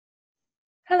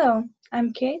Hello,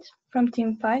 I'm Kate from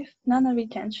Team 5,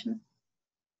 NanoRetention.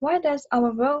 Why does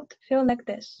our world feel like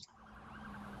this?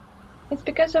 It's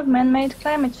because of man-made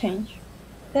climate change.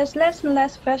 There's less and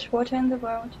less fresh water in the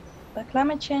world, but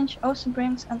climate change also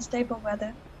brings unstable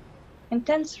weather,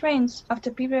 intense rains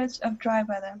after periods of dry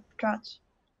weather, droughts.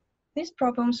 These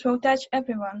problems will touch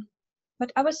everyone,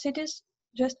 but our cities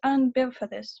just aren't built for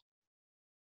this.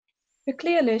 We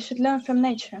clearly should learn from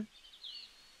nature.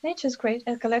 Nature's great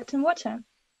at collecting water.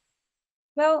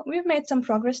 Well, we've made some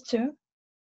progress too,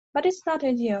 but it's not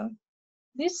ideal.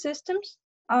 These systems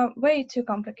are way too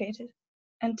complicated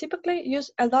and typically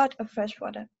use a lot of fresh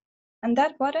water. And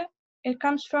that water, it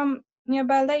comes from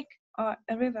nearby lake or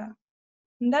a river.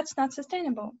 And that's not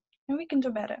sustainable, and we can do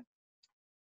better.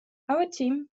 Our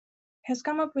team has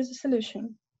come up with a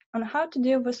solution on how to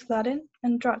deal with flooding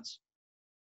and droughts.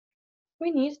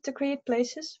 We need to create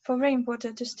places for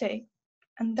rainwater to stay,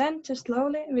 and then to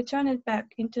slowly return it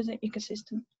back into the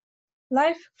ecosystem.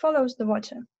 Life follows the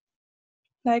water.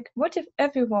 Like, what if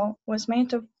every wall was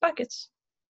made of buckets?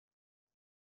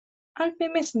 Aren't we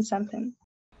missing something?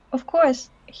 Of course,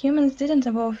 humans didn't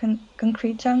evolve in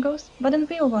concrete jungles, but in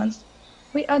real ones.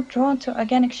 We are drawn to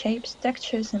organic shapes,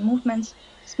 textures and movements,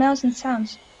 smells and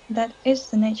sounds. That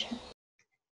is the nature.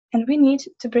 And we need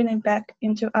to bring it back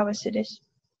into our cities.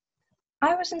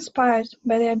 I was inspired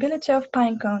by the ability of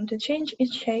pine cone to change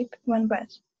its shape when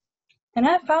wet. And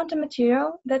I found a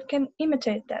material that can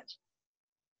imitate that.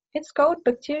 It's called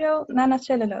bacterial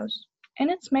nanocellulose,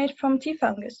 and it's made from tea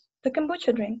fungus, the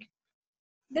kombucha drink.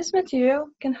 This material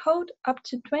can hold up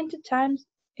to 20 times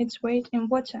its weight in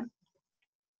water.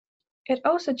 It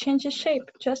also changes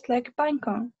shape just like a pine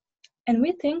cone, and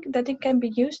we think that it can be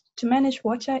used to manage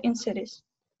water in cities.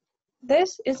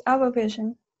 This is our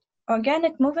vision: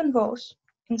 organic moving walls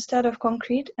instead of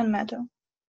concrete and metal.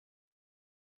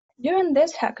 During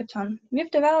this hackathon,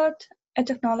 we've developed a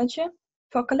technology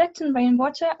for collecting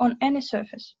rainwater on any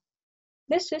surface.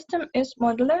 This system is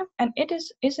modular and it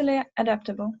is easily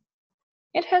adaptable.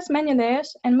 It has many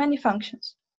layers and many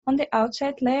functions. On the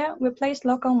outside layer, we place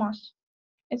local moss.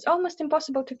 It's almost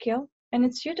impossible to kill, and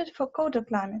it's suited for colder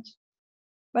climates.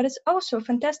 But it's also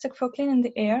fantastic for cleaning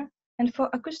the air and for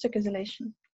acoustic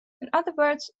isolation. In other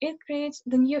words, it creates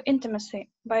the new intimacy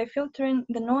by filtering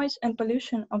the noise and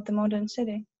pollution of the modern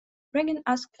city, bringing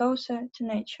us closer to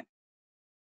nature.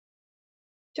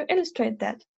 To illustrate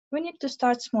that, we need to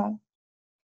start small.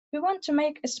 We want to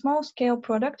make a small-scale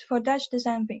product for Dutch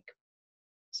Design Week.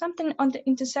 Something on the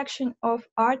intersection of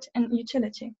art and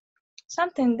utility.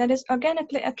 Something that is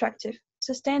organically attractive,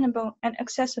 sustainable and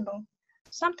accessible.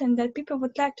 Something that people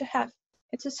would like to have.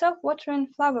 It's a self-watering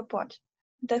flower pot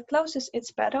that closes its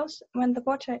petals when the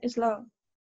water is low.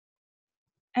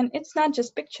 And it's not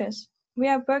just pictures, we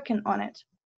are working on it.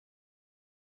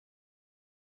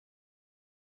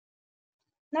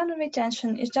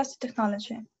 NanoRetention is just a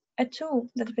technology, a tool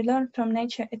that we learn from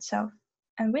nature itself,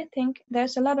 and we think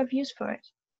there's a lot of use for it.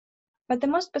 But the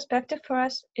most perspective for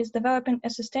us is developing a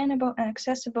sustainable and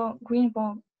accessible green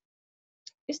wall.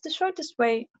 It's the shortest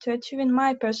way to achieving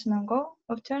my personal goal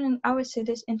of turning our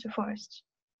cities into forests.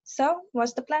 So,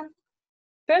 what's the plan?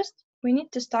 First, we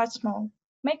need to start small,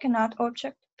 make an art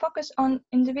object, focus on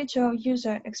individual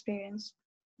user experience,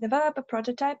 develop a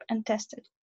prototype and test it.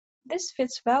 This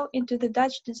fits well into the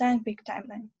Dutch Design Week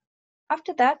timeline.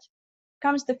 After that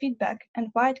comes the feedback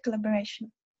and wide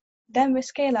collaboration. Then we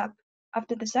scale up.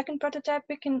 After the second prototype,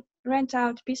 we can rent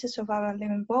out pieces of our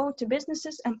living wall to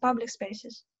businesses and public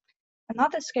spaces.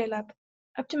 Another scale up,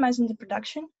 optimizing the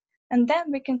production, and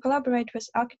then we can collaborate with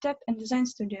architect and design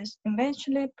studios,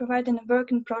 eventually providing a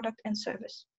working product and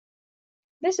service.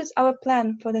 This is our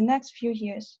plan for the next few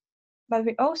years, but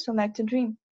we also like to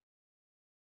dream.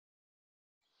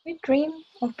 We dream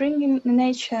of bringing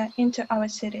nature into our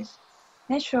cities,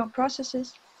 natural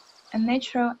processes, and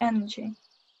natural energy.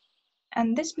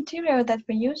 And this material that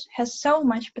we use has so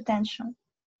much potential.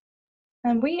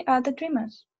 And we are the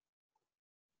dreamers.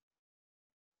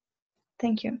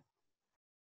 Thank you.